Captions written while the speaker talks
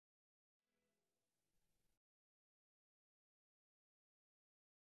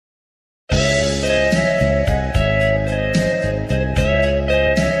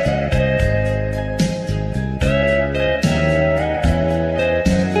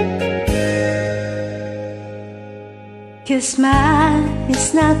'Cause mine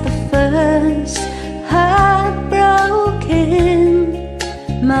is not the first heartbroken.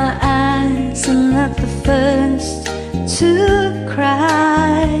 My eyes are not the first to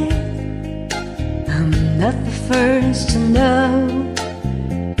cry. I'm not the first to know.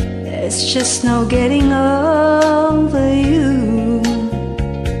 There's just no getting over you.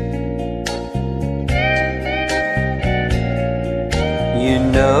 You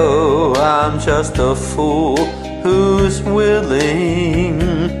know I'm just a fool who's willing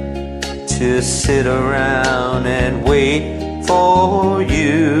to sit around and wait for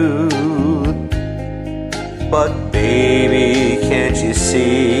you. But baby, can't you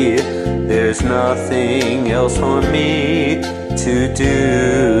see there's nothing else for me to do?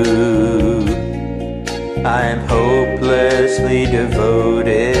 I am hopelessly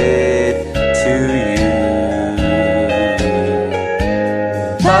devoted to you.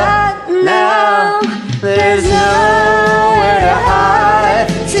 But now there's nowhere to hide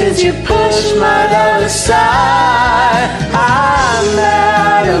since you pushed my love aside. I'm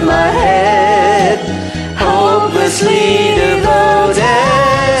out of my head, hopelessly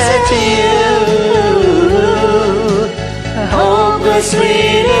devoted to you. Hopelessly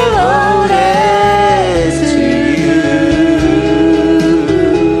devoted to you.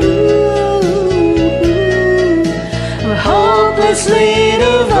 Hopelessly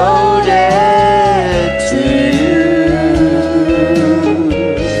devoted to you.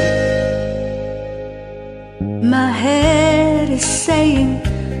 My head is saying,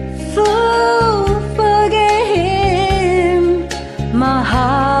 fool, forget him. My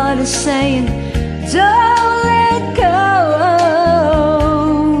heart is saying, don't let go.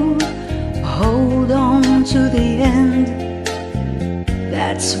 Hold on to the end.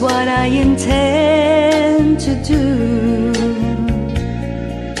 That's what I intend to do.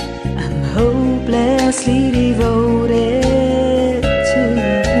 I'm hopelessly devoted to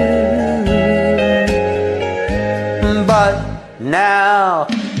you. But now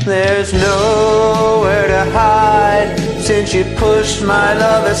there's nowhere to hide since you pushed my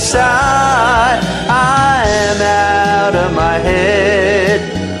love aside. I am out of my head,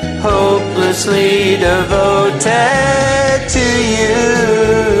 hopelessly devoted to you.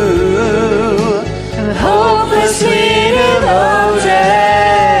 Hopelessly devoted.